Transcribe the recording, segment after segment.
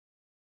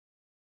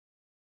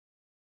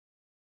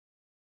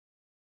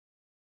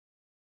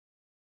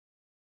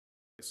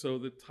So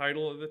the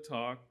title of the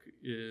talk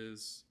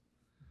is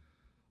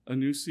a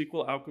new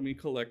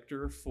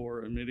SQLAlchemyCollector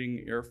for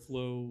emitting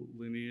airflow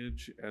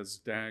lineage as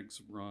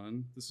DAGs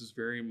run. This is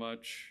very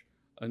much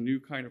a new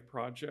kind of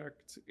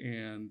project,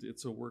 and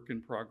it's a work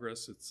in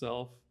progress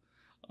itself.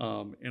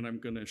 And I'm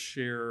going to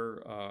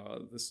share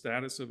the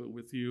status of it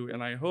with you.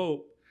 And I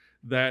hope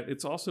that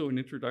it's also an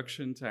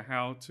introduction to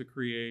how to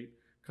create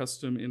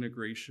custom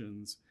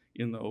integrations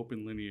in the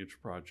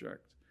OpenLineage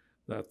project.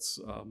 That's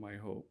my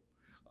hope.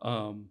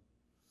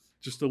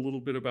 Just a little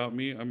bit about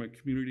me. I'm a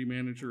community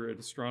manager at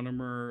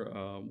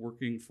Astronomer,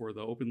 working for the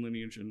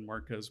OpenLineage and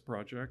Marquez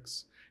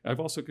projects. I've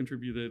also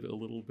contributed a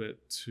little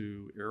bit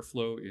to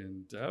Airflow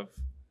in Dev.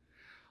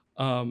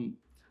 I'm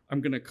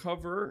going to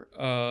cover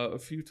a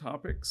few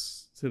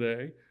topics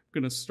today. I'm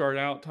going to start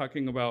out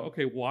talking about,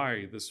 okay,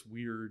 why this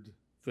weird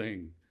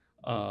thing?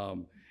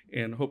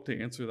 And hope to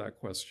answer that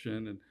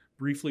question and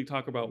briefly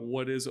talk about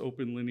what is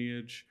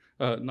OpenLineage,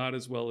 not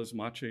as well as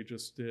Maciej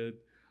just did,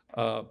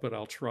 but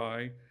I'll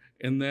try.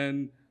 And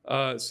then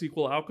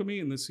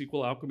SQLAlchemy and the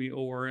SQLAlchemy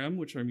ORM,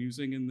 which I'm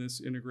using in this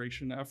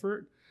integration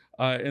effort.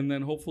 And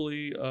then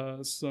hopefully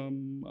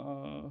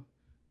some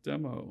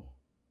demo.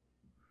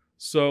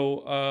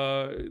 So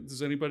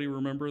does anybody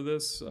remember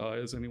this?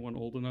 Is anyone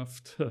old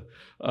enough to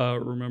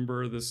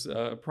remember this?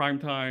 Prime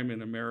time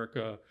in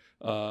America,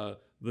 the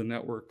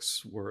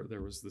networks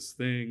there was this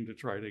thing to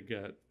try to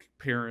get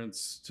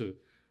parents to,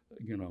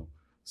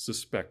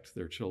 suspect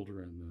their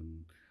children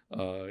and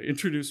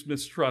introduce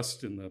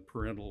mistrust in the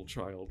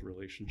parental-child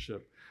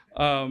relationship.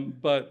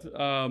 But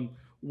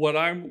what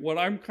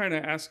I'm kind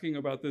of asking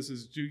about this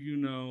is, do you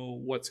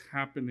know what's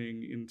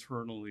happening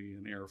internally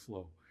in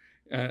Airflow?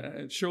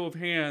 Show of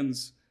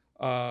hands,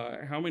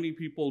 how many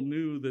people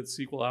knew that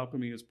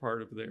SQLAlchemy is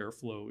part of the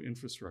Airflow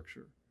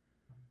infrastructure?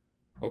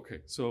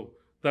 Okay, so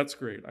that's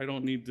great. I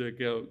don't need to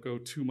go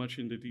too much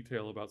into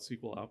detail about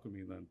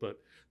SQLAlchemy then, but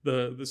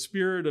the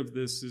spirit of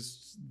this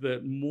is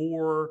that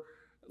more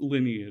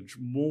lineage,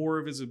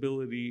 more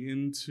visibility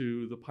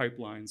into the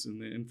pipelines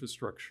and the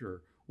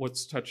infrastructure,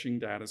 what's touching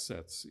data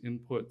sets,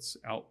 inputs,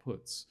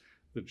 outputs,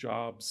 the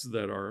jobs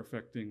that are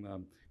affecting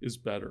them is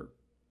better,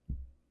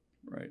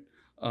 right?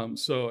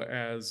 So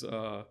as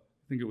I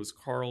think it was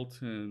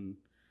Carlton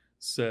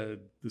said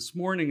this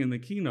morning in the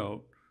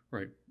keynote,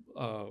 right,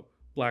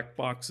 black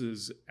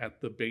boxes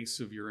at the base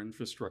of your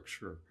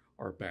infrastructure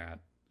are bad.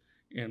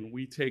 And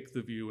we take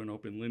the view in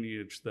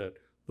OpenLineage that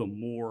the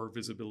more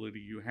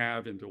visibility you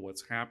have into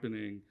what's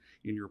happening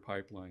in your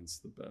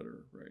pipelines, the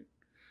better, right?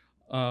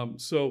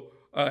 So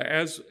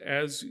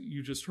as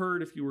you just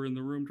heard, if you were in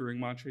the room during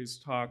Maciej's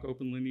talk,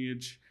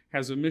 OpenLineage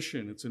has a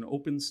mission. It's an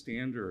open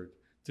standard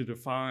to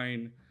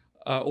define,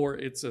 or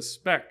it's a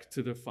spec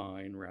to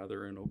define,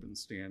 rather, an open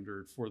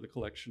standard for the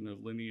collection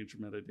of lineage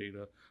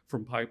metadata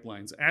from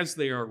pipelines as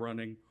they are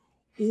running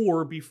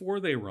or before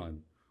they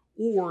run,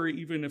 or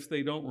even if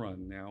they don't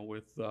run now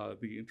with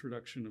the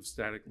introduction of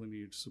static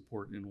lineage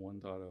support in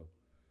 1.0.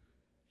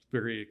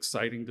 Very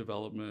exciting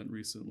development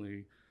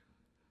recently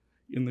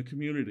in the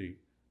community.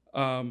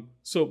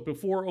 So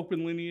before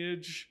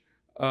OpenLineage,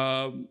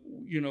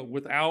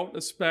 without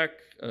a spec,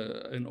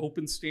 an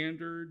open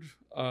standard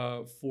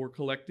for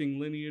collecting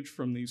lineage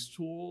from these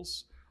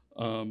tools,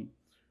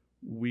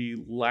 we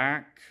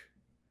lack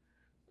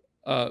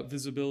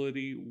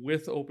visibility.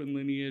 With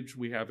OpenLineage,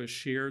 we have a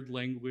shared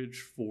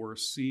language for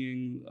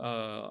seeing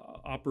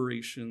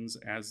operations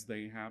as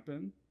they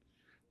happen.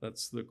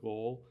 That's the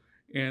goal.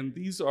 And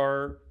these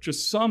are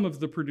just some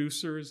of the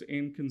producers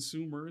and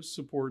consumers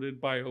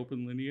supported by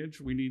OpenLineage.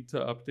 We need to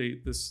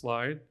update this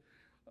slide.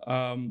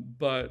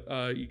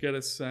 But you get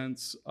a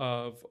sense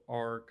of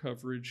our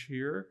coverage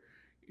here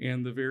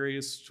and the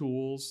various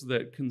tools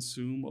that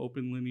consume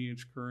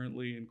OpenLineage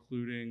currently,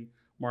 including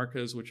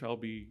Marquez, which I'll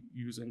be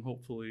using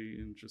hopefully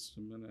in just a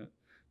minute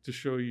to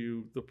show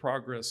you the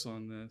progress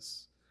on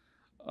this.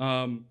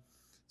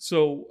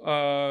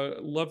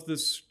 Love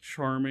this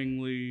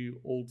charmingly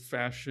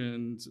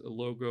old-fashioned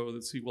logo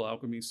that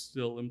SQLAlchemy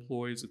still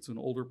employs. It's an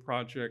older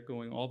project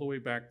going all the way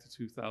back to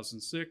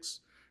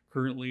 2006,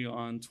 currently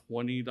on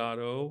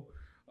 20.0,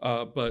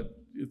 but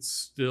it's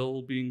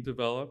still being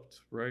developed,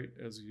 right,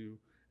 as you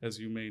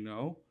may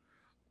know.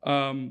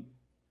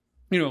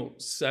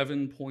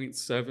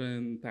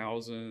 7.7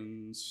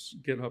 thousand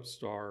GitHub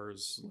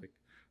stars, like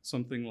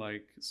something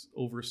like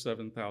over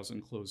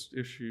 7,000 closed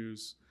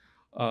issues.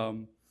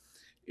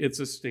 It's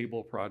a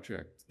stable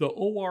project. The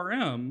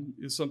ORM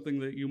is something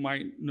that you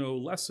might know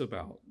less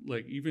about.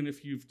 Like even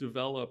if you've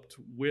developed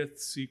with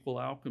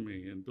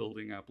SQLAlchemy in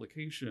building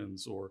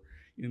applications or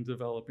in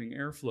developing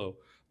Airflow,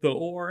 the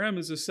ORM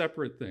is a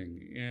separate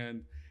thing,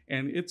 and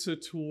it's a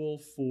tool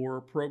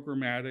for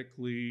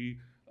programmatically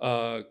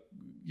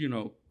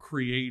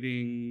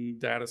creating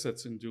data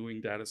sets and doing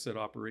data set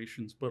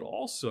operations, but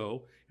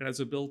also it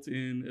has a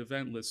built-in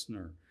event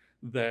listener.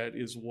 That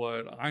is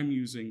what I'm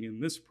using in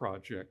this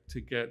project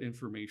to get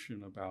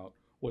information about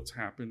what's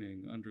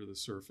happening under the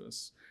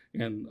surface.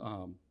 And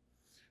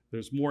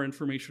there's more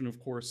information, of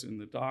course, in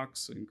the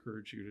docs. I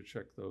encourage you to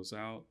check those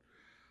out.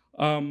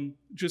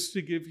 Just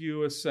to give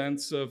you a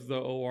sense of the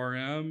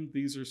ORM,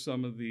 these are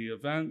some of the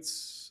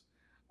events.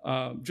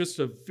 Just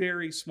a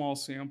very small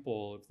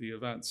sample of the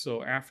events.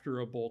 So after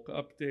a bulk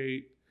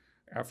update,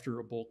 after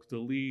a bulk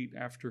delete,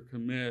 after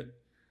commit,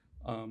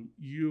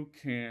 you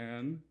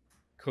can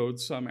code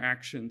some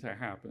action to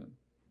happen.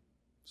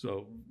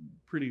 So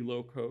pretty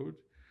low code.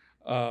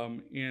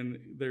 And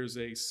there's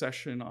a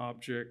session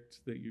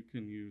object that you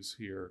can use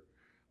here,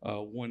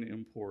 one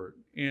import.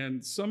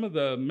 And some of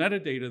the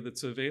metadata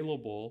that's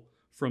available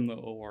from the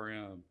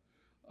ORM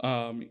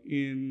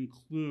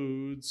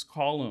includes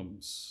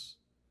columns,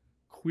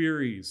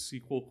 queries,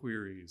 SQL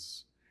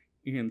queries,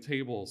 and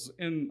tables.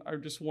 And I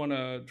just want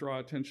to draw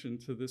attention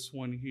to this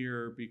one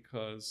here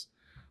because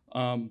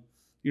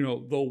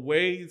the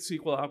way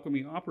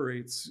SQLAlchemy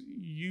operates,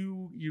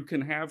 you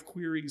can have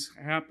queries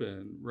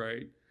happen,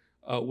 right,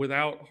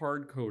 without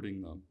hard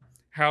coding them.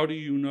 How do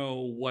you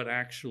know what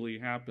actually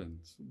happened?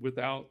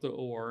 Without the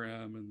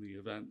ORM and the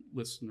event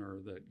listener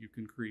that you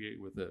can create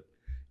with it,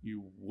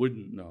 you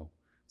wouldn't know.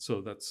 So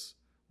that's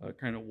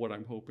kind of what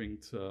I'm hoping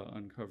to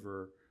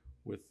uncover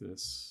with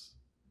this.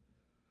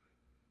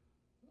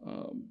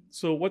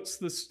 So what's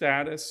the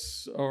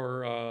status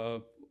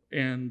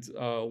and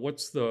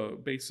what's the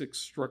basic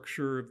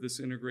structure of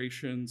this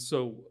integration?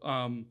 So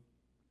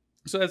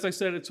as I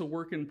said, it's a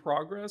work in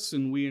progress,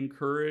 and we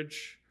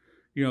encourage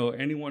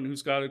anyone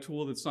who's got a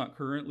tool that's not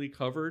currently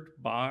covered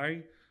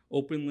by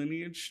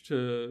OpenLineage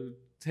to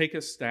take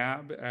a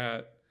stab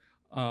at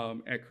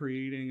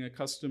creating a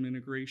custom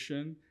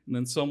integration, and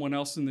then someone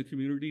else in the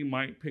community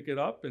might pick it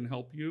up and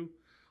help you.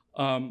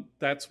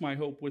 That's my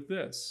hope with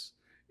this.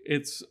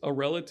 It's a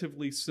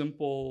relatively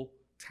simple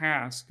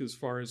task as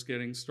far as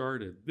getting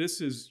started.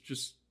 This is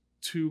just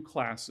two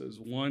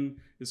classes.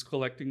 One is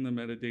collecting the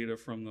metadata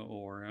from the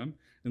ORM,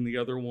 and the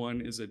other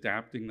one is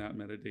adapting that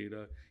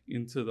metadata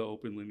into the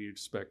OpenLineage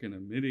spec and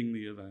emitting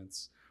the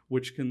events,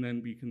 which can then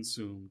be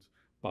consumed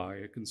by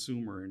a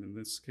consumer. And in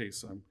this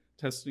case, I'm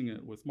testing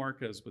it with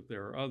Marquez, but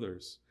there are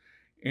others.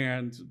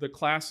 And the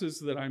classes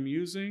that I'm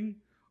using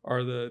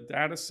are the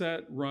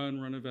dataset,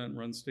 run event,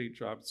 run state,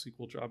 job,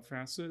 SQL job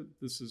facet.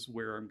 This is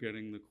where I'm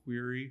getting the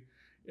query.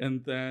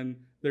 And then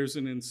there's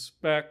an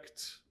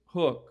inspect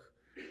hook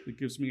that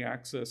gives me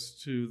access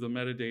to the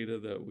metadata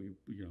that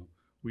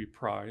we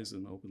prize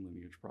in the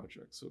OpenLineage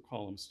project. So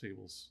columns,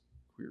 tables,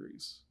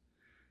 queries,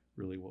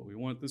 really what we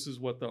want. This is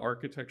what the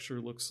architecture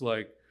looks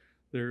like.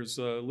 There's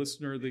a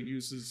listener that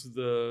uses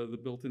the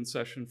built-in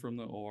session from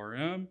the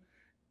ORM,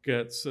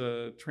 gets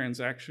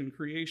transaction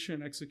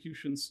creation,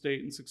 execution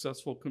state, and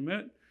successful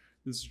commit.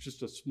 This is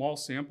just a small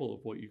sample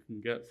of what you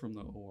can get from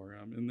the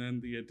ORM. And then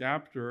the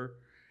adapter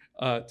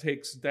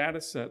takes data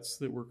sets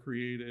that were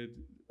created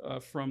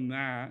from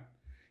that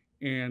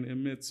and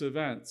emits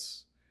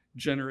events,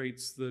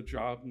 generates the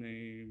job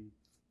name,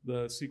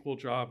 the SQL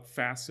job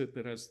facet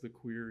that has the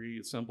query,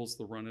 assembles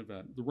the run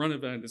event. The run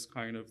event is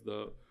kind of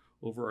the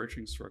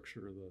overarching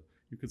structure,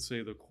 you could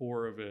say the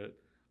core of it.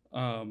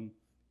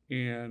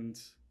 And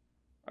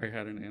I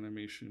had an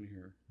animation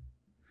here.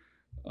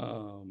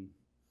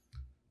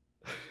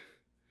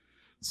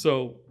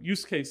 So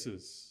use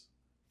cases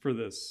for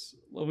this.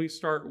 Let me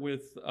start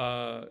with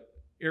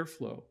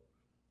Airflow.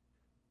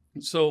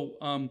 So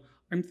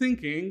I'm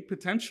thinking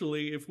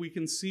potentially if we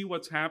can see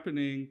what's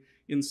happening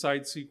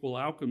inside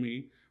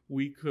SQLAlchemy,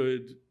 we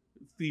could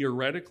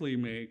theoretically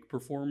make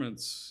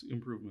performance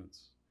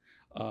improvements.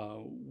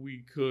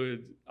 We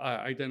could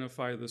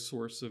identify the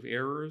source of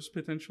errors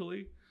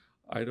potentially.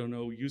 I don't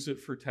know, use it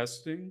for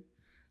testing.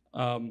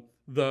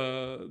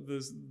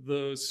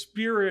 The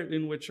spirit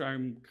in which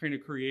I'm kind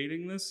of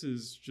creating this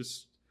is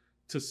just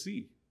to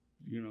see,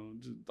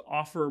 to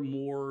offer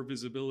more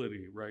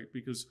visibility, right?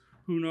 Because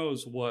who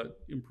knows what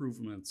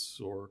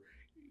improvements or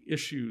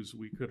issues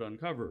we could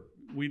uncover.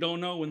 We don't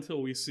know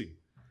until we see,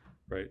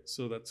 right?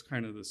 So that's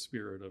kind of the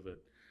spirit of it.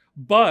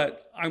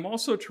 But I'm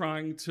also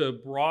trying to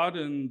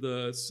broaden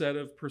the set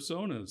of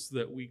personas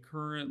that we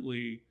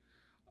currently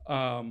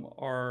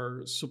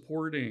are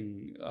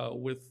supporting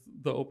with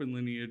the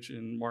OpenLineage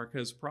and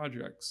Marquez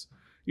projects.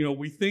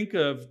 We think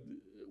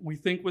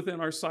within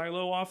our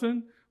silo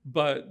often,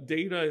 but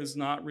data is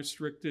not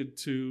restricted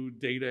to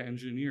data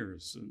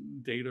engineers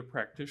and data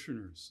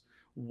practitioners.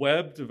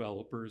 Web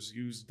developers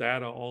use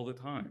data all the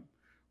time,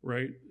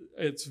 right?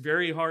 It's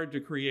very hard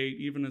to create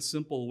even a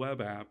simple web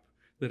app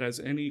that has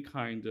any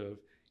kind of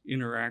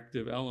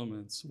interactive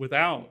elements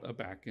without a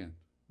backend,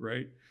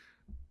 right?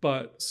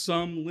 But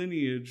some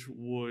Lineage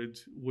would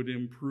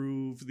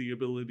improve the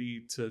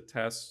ability to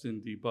test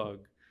and debug,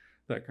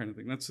 that kind of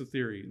thing. That's the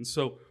theory. And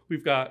so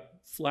we've got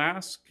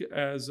Flask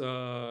as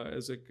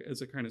a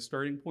kind of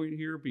starting point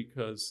here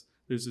because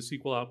there's a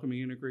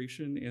SQLAlchemy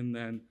integration, and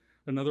then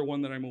another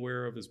one that I'm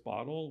aware of is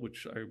Bottle,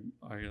 which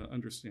I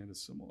understand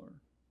is similar.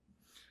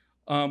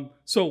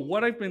 So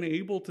what I've been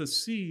able to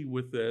see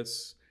with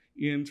this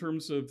in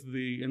terms of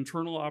the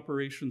internal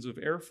operations of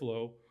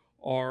Airflow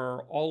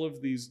are all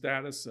of these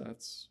data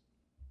sets.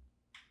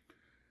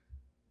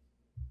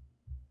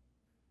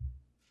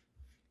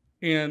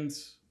 And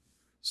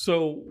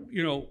so,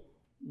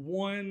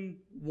 one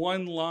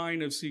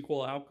line of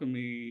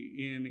SQLAlchemy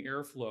in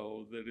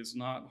Airflow that is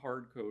not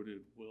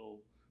hard-coded will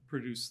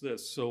produce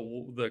this.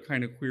 So the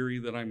kind of query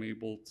that I'm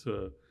able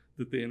to,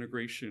 that the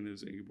integration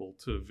is able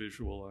to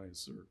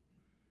visualize or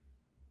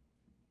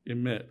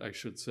emit, I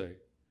should say,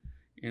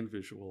 and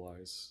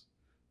visualize.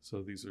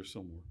 So these are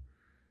some more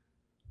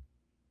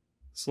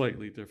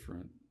slightly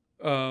different.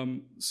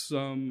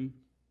 Some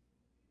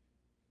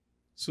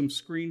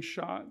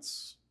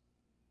screenshots.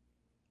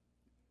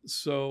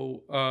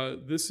 So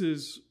this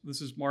is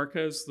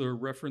Marquez, the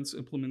reference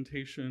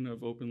implementation of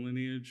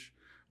OpenLineage,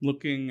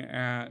 looking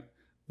at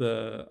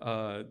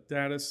the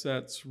data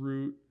sets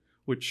root,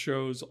 which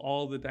shows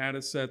all the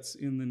data sets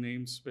in the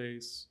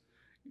namespace.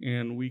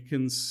 And we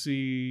can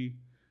see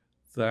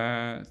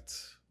that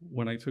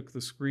when I took the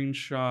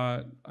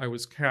screenshot, I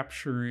was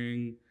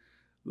capturing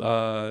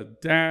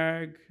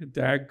DAG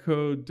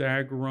code,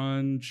 DAG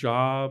run,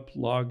 job,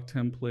 log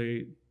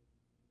template,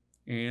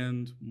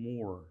 and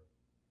more.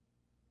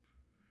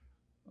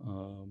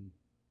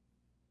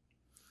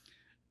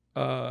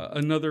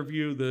 Another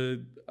view,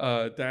 the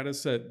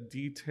dataset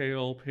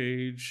detail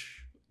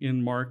page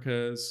in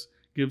Marquez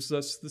gives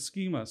us the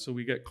schema. So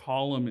we get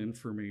column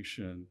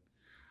information,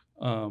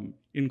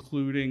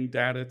 including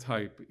data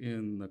type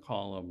in the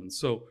column. And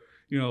so,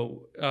 you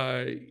know,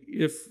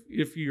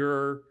 if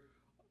you're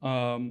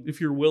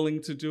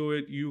willing to do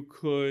it, you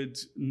could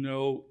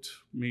note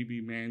maybe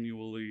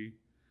manually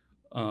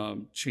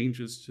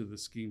changes to the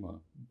schema,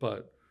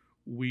 but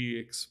we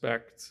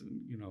expect,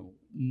 you know,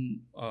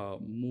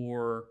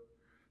 more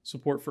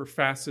support for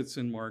facets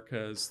in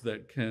Marquez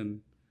that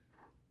can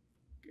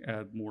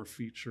add more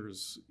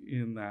features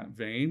in that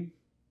vein.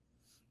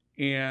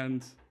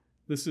 And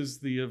this is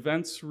the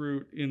events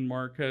route in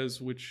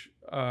Marquez, which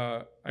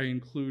I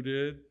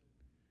included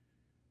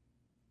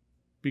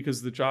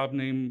because the job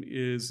name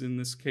is, in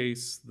this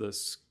case, the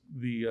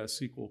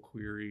SQL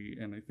query,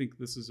 and I think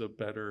this is a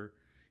better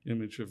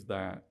image of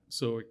that.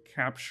 So it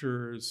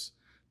captures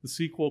the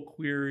SQL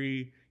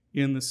query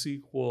in the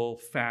SQL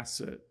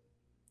facet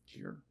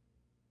here.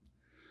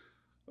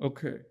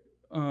 Okay,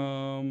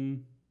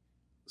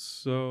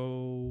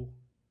 so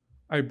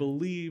I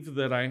believe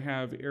that I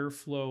have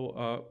Airflow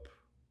up.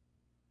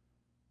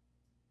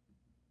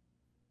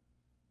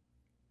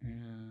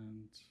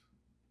 And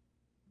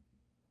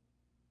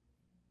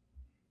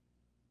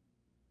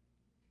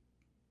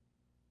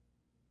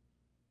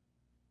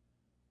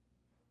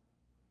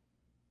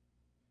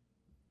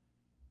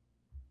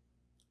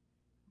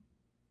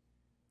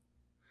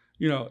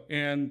you know,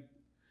 and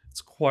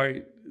it's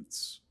quite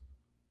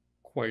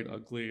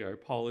ugly. I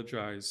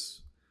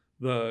apologize.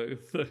 The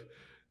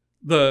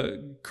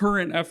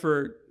current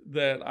effort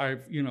that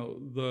I've, you know,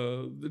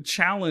 the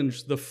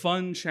challenge, the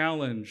fun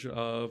challenge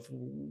of,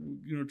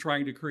 you know,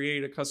 trying to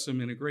create a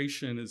custom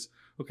integration is,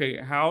 okay,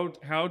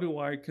 how do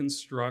I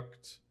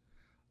construct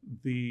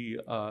the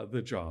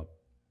job?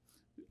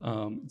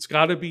 It's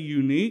got to be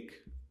unique,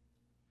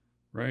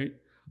 right?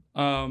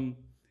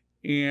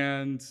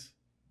 And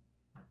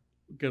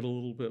get a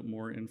little bit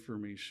more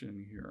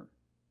information here.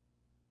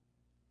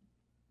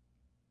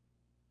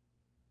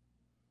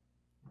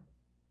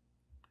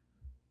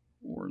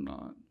 Or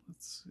not.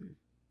 Let's see.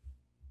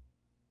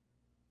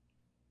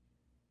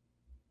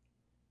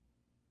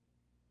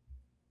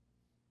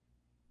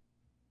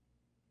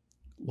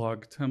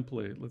 Log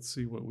template. Let's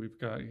see what we've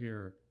got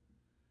here.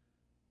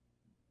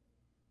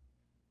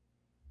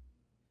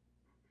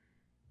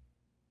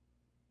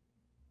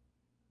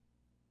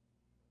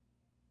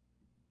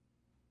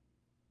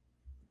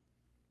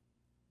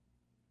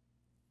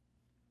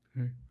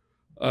 Okay.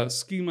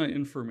 Schema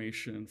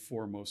information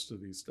for most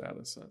of these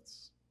data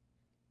sets.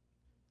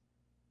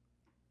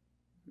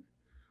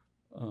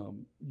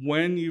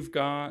 When you've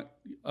got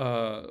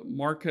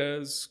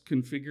Marquez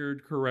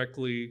configured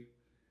correctly,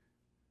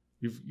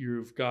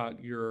 you've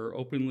got your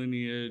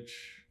OpenLineage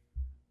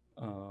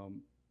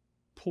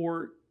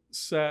port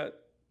set.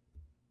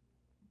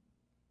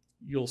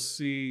 You'll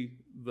see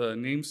the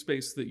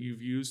namespace that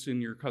you've used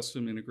in your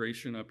custom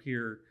integration up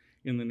here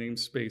in the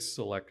namespace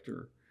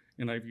selector.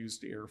 And I've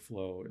used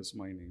Airflow as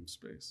my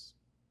namespace.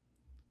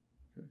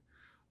 Okay.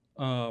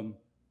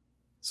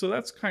 So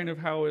that's kind of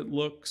how it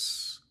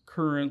looks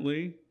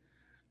currently.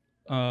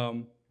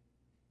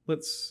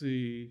 Let's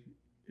see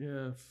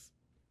if,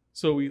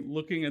 so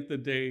looking at the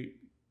date,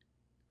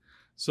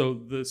 so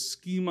the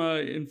schema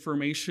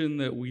information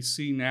that we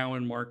see now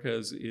in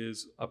Marquez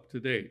is up to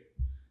date,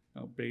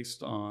 now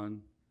based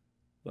on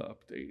the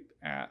update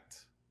at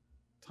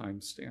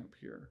timestamp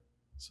here.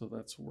 So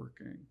that's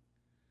working.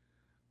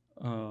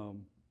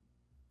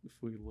 If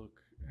we look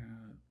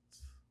at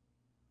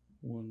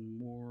one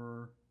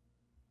more,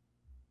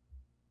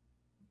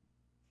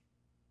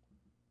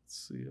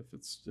 let's see if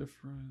it's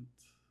different.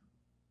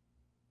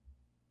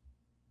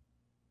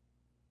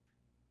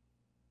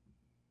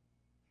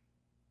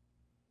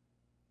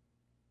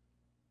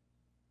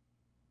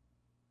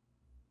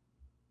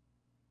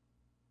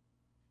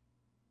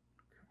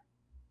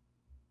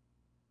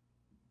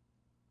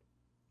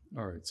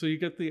 All right, so you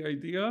get the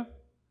idea.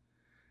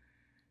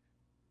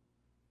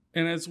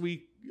 And as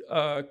we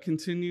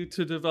continue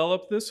to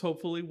develop this,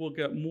 hopefully we'll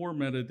get more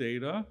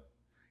metadata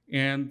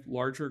and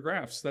larger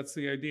graphs. That's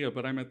the idea,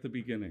 but I'm at the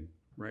beginning,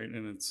 right?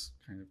 And it's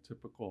kind of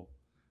typical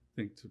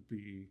thing to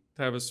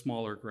have a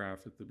smaller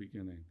graph at the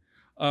beginning.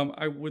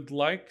 I would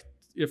like,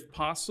 if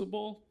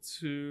possible,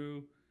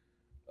 to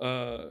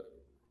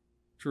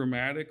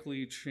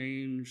dramatically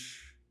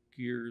change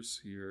gears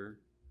here.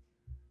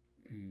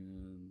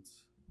 And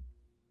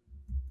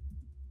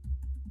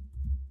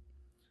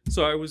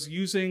so I was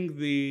using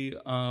the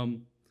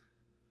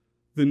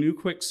new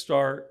quick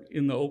start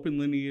in the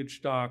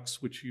OpenLineage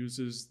docs, which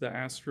uses the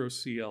Astro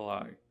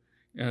CLI.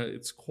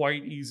 It's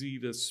quite easy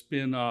to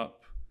spin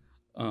up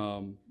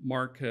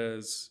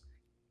Marquez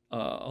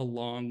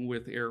along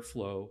with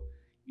Airflow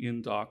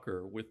in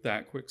Docker with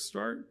that quick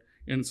start.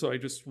 And so I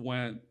just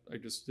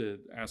did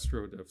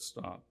Astro dev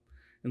stop.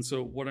 And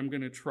so what I'm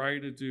going to try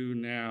to do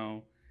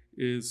now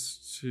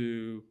is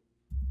to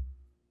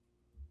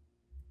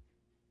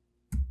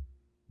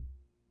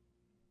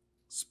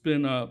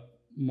spin up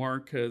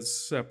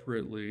Marquez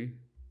separately.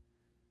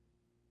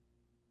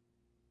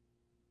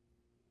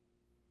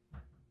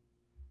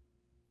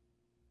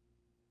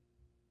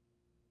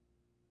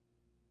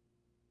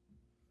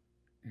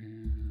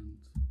 And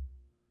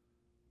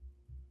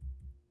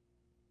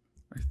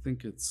I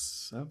think it's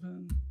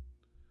 7.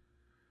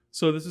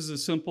 So this is a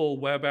simple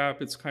web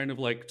app. It's kind of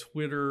like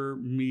Twitter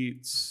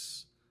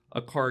meets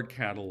a card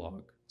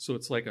catalog. So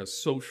it's like a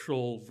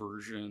social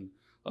version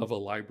of a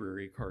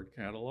library card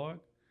catalog.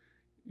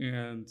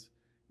 And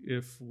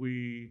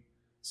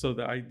so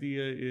the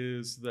idea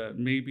is that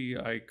maybe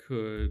I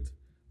could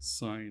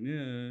sign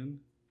in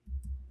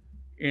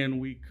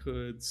and we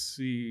could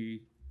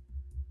see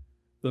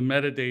the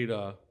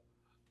metadata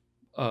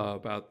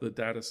about the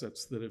data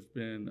sets that have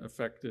been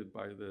affected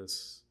by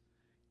this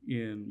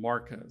in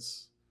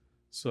Marquez.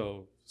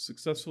 So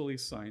successfully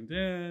signed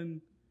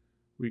in,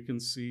 we can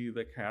see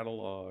the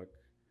catalog.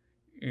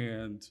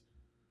 And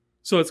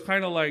so it's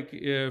kind of like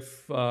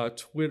if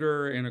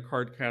Twitter and a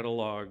card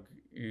catalog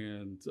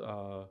and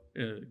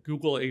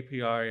Google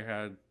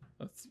API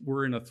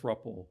were in a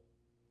thruple.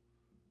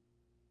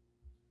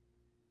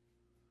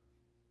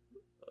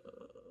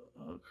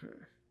 Okay.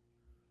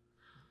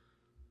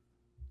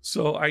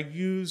 So I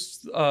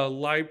used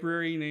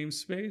library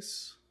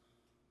namespace.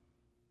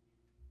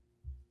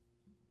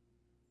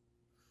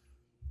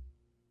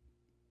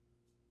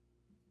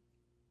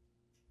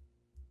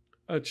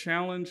 A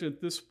challenge at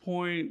this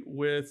point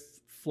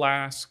with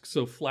Flask,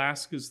 so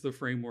Flask is the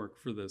framework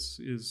for this,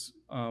 is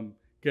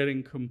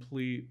getting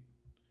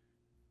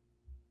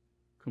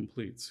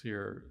completes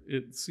here.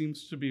 It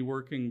seems to be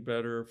working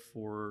better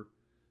for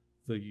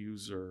the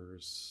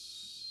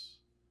users.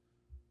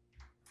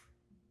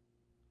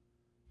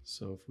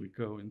 So if we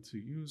go into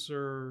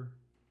user,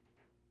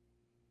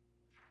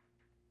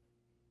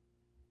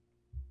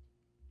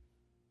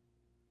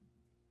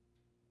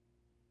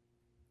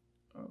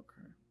 okay.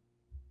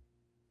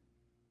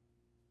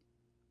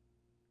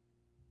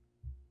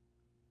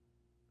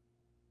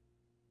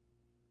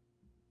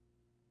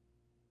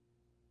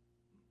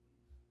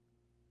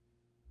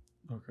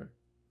 Okay.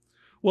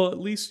 Well, at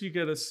least you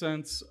get a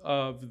sense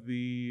of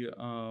the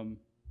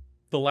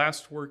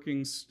last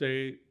working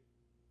state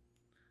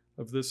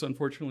of this.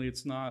 Unfortunately,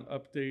 it's not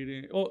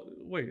updating. Oh,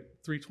 wait,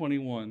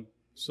 321.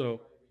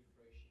 So,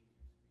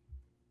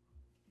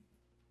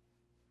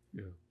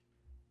 yeah.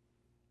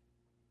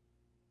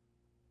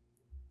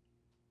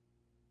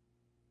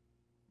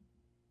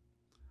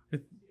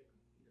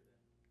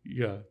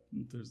 Yeah,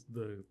 there's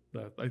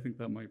that. I think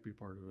that might be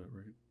part of it,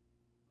 right?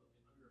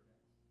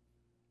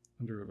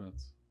 Under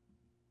events.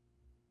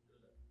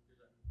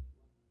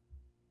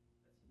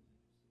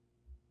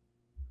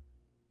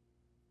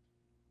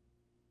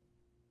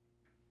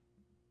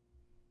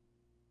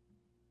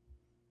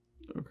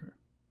 Okay.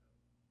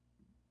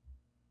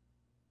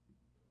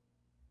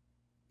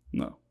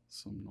 No,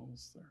 some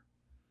nulls there.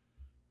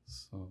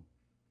 So.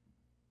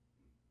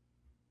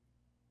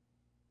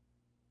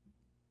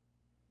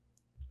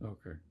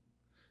 Okay.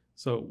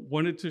 So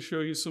wanted to show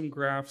you some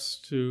graphs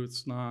too.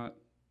 It's not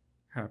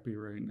happy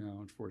right now,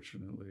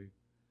 unfortunately.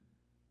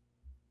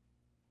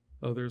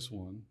 Oh, there's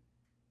one.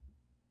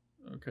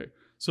 Okay.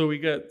 So we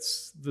get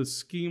the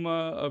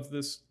schema of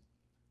this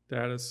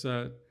data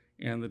set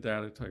and the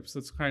data types.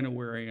 That's kind of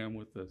where I am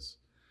with this.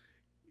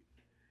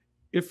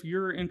 If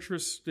you're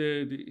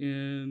interested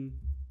in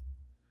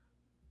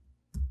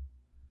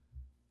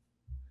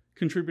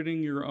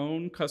contributing your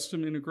own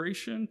custom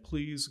integration,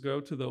 please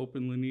go to the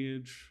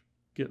OpenLineage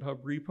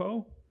GitHub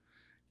repo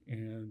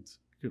and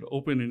you could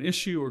open an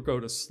issue or go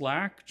to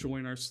Slack,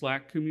 join our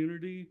Slack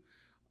community,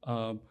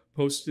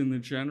 post in the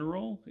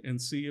general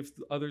and see if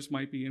others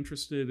might be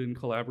interested in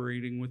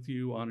collaborating with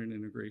you on an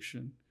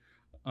integration.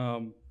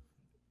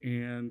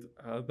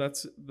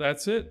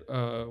 That's it.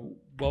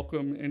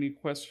 Welcome any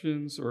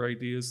questions or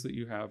ideas that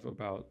you have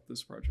about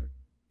this project.